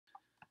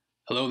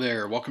Hello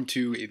there, welcome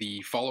to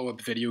the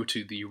follow-up video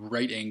to the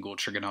right angle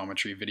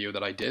trigonometry video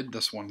that I did.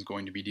 This one's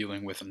going to be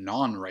dealing with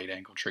non-right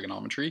angle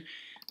trigonometry.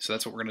 So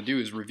that's what we're going to do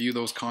is review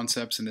those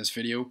concepts in this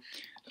video.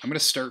 I'm going to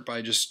start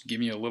by just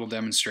giving you a little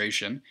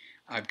demonstration.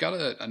 I've got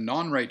a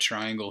non-right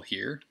triangle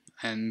here,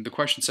 and the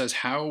question says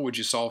how would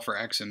you solve for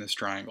x in this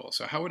triangle?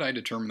 So how would I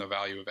determine the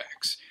value of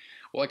x?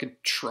 Well, I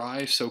could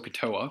try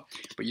SOHCAHTOA,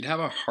 but you'd have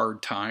a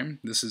hard time.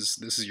 This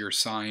is your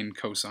sine,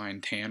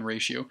 cosine, tan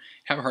ratio.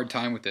 Have a hard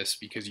time with this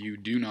because you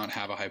do not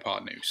have a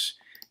hypotenuse,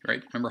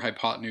 right? Remember,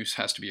 hypotenuse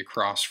has to be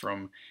across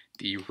from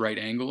the right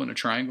angle in a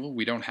triangle.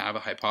 We don't have a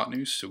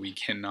hypotenuse, so we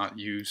cannot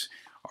use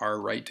our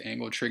right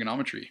angle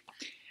trigonometry.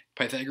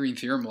 Pythagorean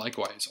theorem,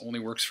 likewise, only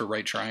works for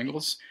right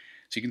triangles.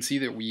 So you can see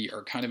that we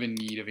are kind of in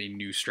need of a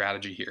new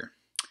strategy here.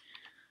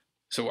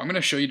 So I'm going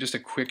to show you just a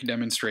quick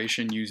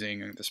demonstration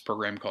using this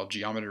program called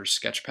Geometers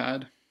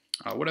Sketchpad.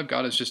 What I've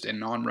got is just a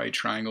non-right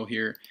triangle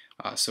here.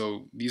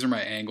 So these are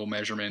my angle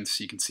measurements.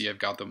 You can see I've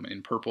got them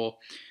in purple.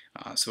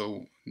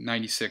 So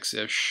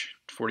 96-ish,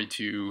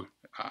 42,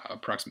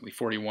 approximately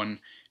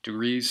 41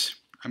 degrees.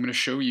 I'm going to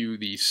show you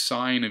the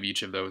sine of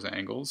each of those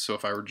angles. So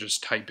if I were to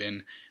just type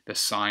in the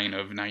sine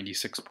of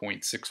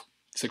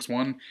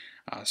 96.661,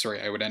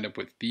 I would end up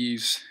with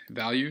these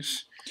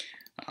values.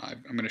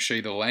 I'm going to show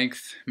you the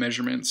length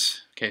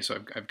measurements. Okay, so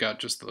I've got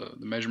just the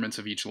measurements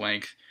of each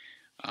length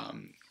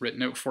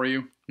written out for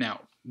you.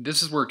 Now,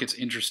 this is where it gets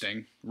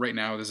interesting. Right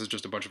now, this is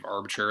just a bunch of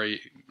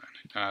arbitrary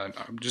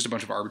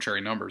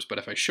numbers. But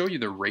if I show you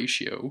the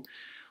ratio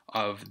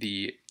of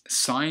the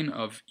sine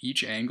of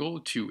each angle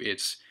to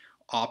its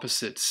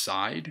opposite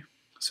side,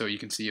 so you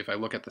can see if I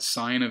look at the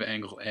sine of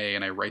angle A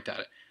and I write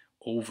that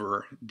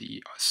over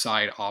the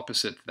side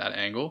opposite that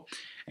angle,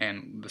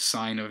 and the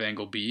sine of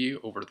angle B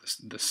over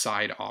the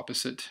side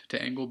opposite to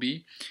angle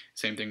B.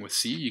 Same thing with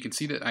C. You can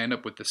see that I end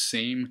up with the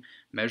same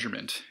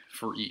measurement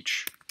for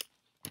each.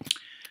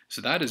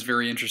 So that is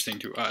very interesting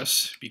to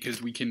us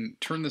because we can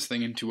turn this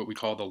thing into what we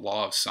call the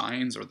law of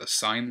sines, or the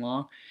sine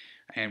law,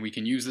 and we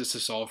can use this to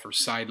solve for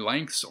side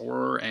lengths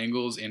or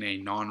angles in a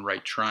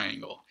non-right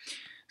triangle.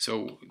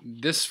 So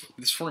this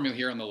formula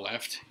here on the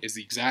left is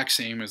the exact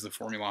same as the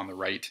formula on the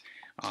right.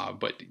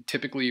 But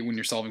typically when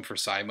you're solving for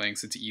side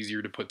lengths, it's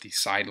easier to put the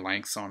side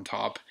lengths on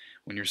top.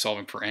 When you're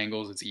solving for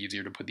angles, it's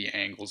easier to put the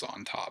angles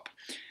on top.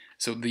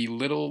 So the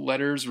little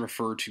letters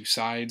refer to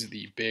sides,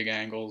 the big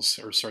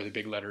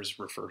letters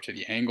refer to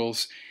the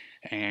angles.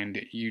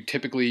 And you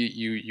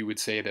would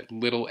say that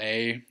little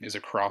a is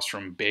across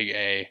from big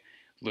A,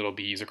 little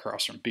b is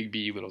across from big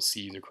B, little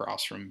c is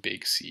across from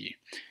big C.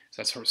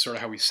 So that's sort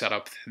of how we set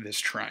up this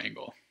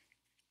triangle.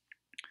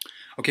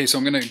 Okay, so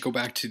I'm going to go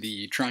back to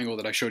the triangle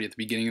that I showed you at the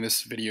beginning of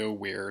this video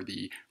where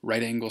the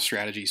right angle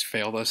strategies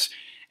failed us,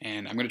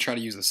 and I'm going to try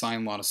to use the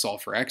sine law to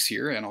solve for x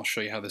here, and I'll show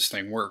you how this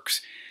thing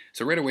works.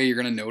 So right away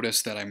you're going to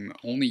notice that I'm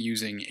only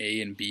using A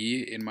and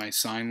B in my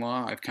sine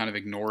law. I've kind of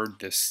ignored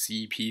this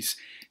C piece.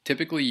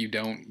 Typically you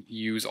don't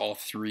use all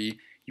three.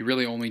 You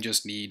really only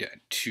just need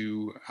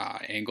two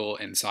angle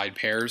and side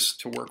pairs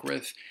to work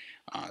with.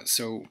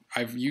 So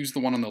I've used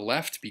the one on the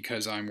left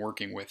because I'm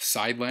working with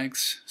side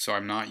lengths, so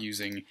I'm not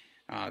using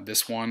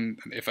this one.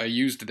 If I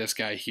used this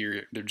guy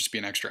here, there'd just be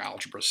an extra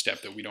algebra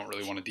step that we don't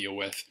really want to deal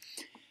with.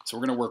 So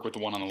we're going to work with the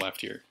one on the left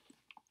here.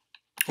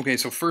 Okay,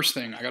 so first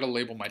thing, I got to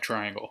label my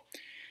triangle.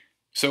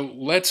 So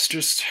let's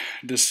just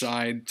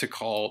decide to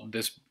call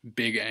this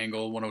big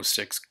angle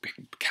 106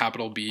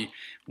 capital B.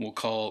 We'll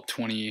call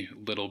 20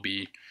 little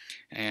b.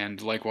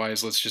 And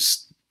likewise, let's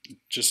just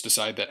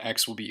decide that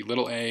x will be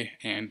little a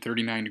and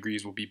 39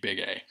 degrees will be big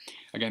A.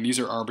 Again, these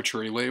are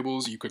arbitrary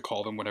labels. You could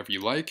call them whatever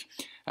you like,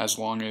 as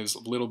long as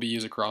little b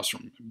is across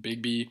from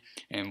big B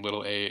and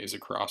little a is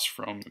across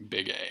from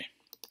big A.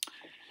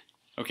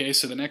 Okay,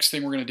 so the next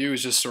thing we're going to do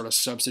is just sort of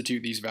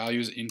substitute these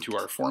values into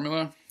our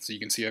formula. So you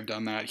can see I've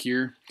done that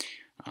here.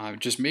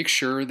 Just make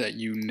sure that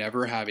you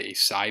never have a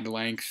side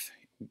length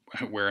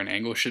where an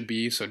angle should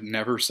be, so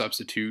never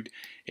substitute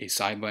a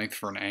side length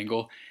for an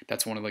angle.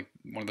 That's one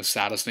of the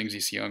saddest things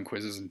you see on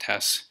quizzes and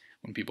tests.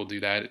 When people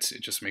do that,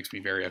 it just makes me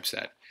very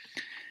upset.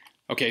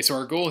 Okay, so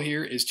our goal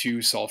here is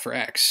to solve for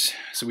x.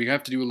 So we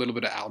have to do a little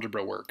bit of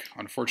algebra work.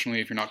 Unfortunately,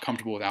 if you're not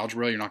comfortable with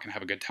algebra, you're not going to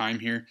have a good time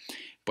here.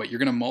 But you're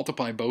going to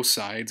multiply both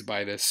sides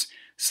by this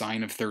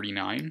sine of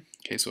 39.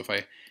 Okay, so if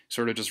I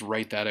sort of just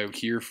write that out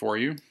here for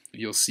you,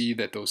 you'll see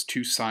that those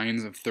two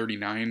sines of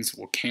 39s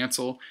will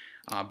cancel.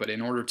 But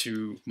in order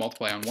to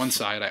multiply on one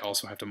side, I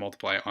also have to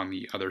multiply on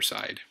the other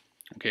side.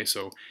 Okay,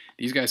 so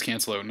these guys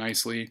cancel out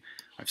nicely.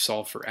 I've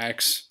solved for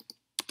x,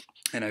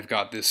 and I've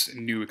got this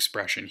new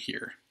expression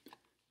here.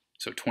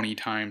 So 20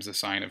 times the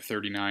sine of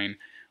 39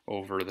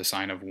 over the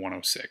sine of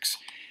 106. So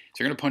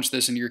you're going to punch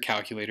this into your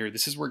calculator.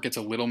 This is where it gets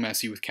a little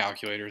messy with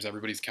calculators.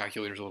 Everybody's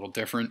calculator is a little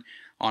different.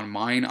 On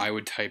mine, I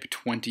would type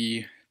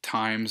 20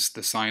 times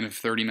the sine of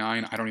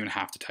 39. I don't even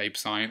have to type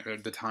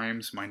the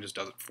times. Mine just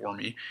does it for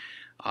me.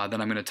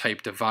 Then I'm going to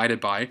type divided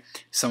by.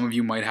 Some of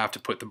you might have to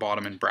put the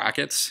bottom in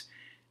brackets.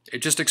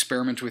 Just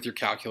experiment with your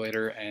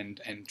calculator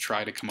and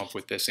try to come up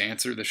with this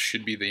answer. This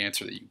should be the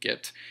answer that you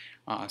get.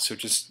 So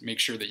just make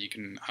sure that you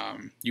can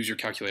use your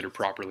calculator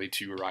properly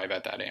to arrive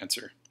at that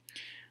answer.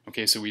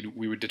 Okay, so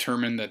we would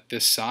determine that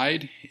this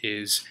side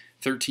is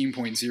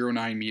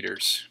 13.09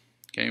 meters.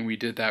 Okay, and we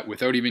did that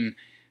without even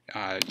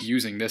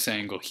using this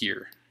angle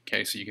here.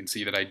 Okay, so you can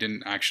see that I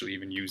didn't actually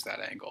even use that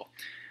angle.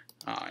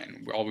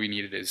 And all we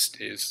needed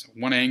is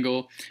one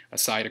angle, a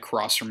side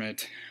across from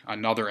it,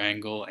 another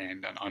angle,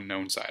 and an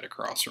unknown side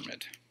across from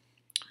it.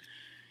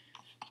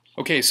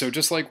 Okay, so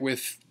just like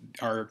with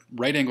our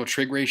right angle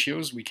trig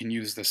ratios, we can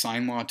use the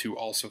sine law to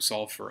also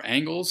solve for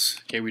angles.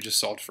 Okay, we just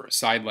solved for a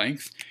side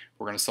length.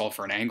 We're going to solve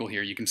for an angle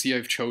here. You can see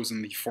I've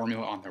chosen the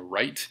formula on the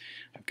right.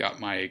 I've got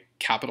my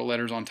capital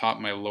letters on top,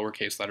 my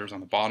lowercase letters on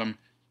the bottom.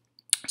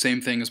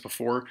 Same thing as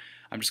before.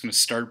 I'm just going to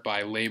start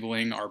by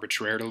labeling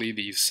arbitrarily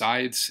these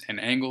sides and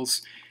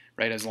angles,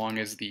 right? As long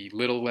as the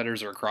little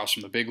letters are across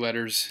from the big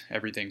letters,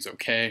 everything's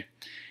okay.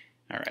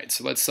 All right,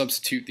 so let's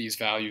substitute these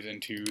values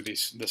into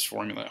this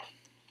formula.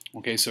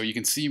 Okay, so you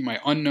can see my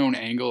unknown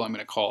angle I'm going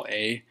to call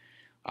A.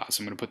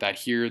 So I'm going to put that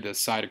here. The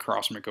side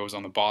across from it goes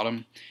on the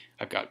bottom.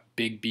 I've got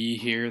big B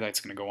here. That's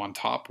going to go on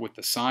top with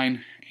the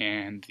sine,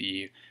 and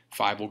the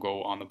 5 will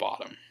go on the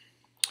bottom.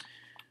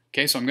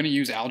 Okay, so I'm going to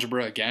use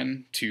algebra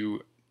again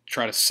to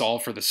try to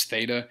solve for this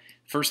theta.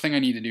 First thing I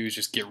need to do is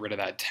just get rid of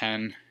that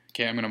 10.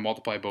 Okay, I'm going to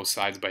multiply both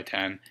sides by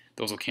 10.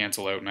 Those will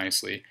cancel out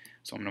nicely.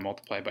 So I'm going to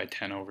multiply by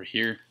 10 over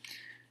here.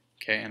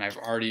 Okay, and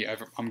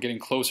I'm getting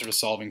closer to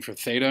solving for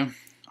theta.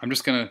 I'm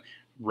just going to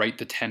write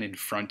the 10 in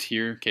front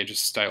here. Okay,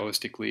 just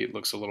stylistically it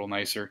looks a little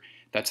nicer.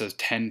 That says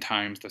 10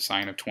 times the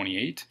sine of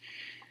 28.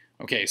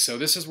 Okay, so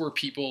this is where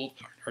people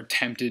are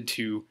tempted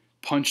to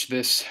punch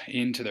this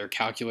into their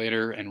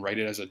calculator and write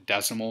it as a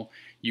decimal.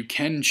 You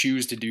can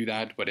choose to do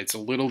that, but it gets a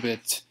little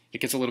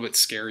bit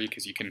scary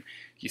because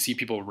you see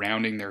people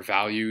rounding their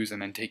values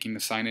and then taking the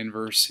sine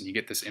inverse, and you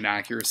get this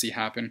inaccuracy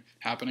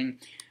happening.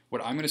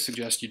 What I'm going to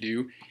suggest you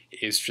do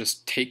is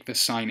just take the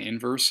sine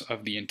inverse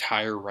of the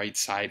entire right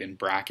side in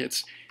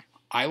brackets.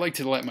 I like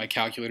to let my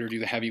calculator do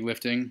the heavy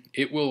lifting.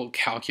 It will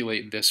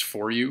calculate this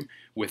for you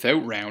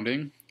without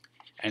rounding,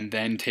 and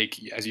then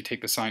as you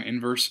take the sine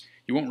inverse,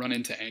 you won't run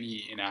into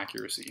any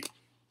inaccuracy.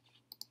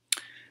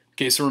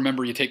 Okay, so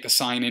remember, you take the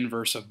sine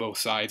inverse of both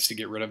sides to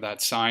get rid of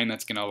that sine.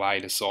 That's going to allow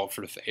you to solve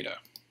for theta.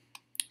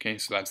 Okay,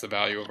 so that's the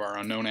value of our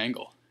unknown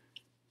angle.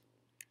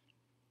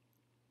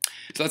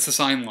 So that's the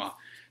sine law.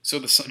 So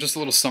just a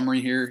little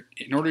summary here.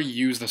 In order to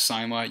use the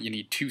sine law, you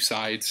need two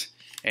sides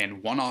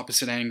and one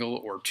opposite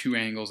angle, or two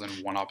angles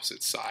and one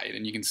opposite side.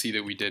 And you can see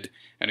that we did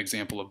an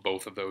example of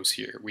both of those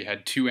here. We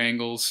had two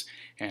angles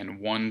and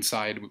one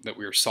side that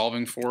we were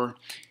solving for.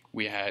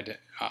 We had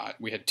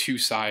two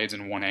sides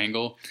and one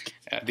angle.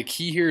 The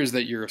key here is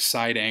that your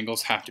side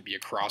angles have to be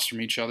across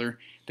from each other.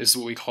 This is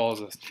what we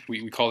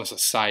call this a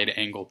side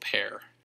angle pair.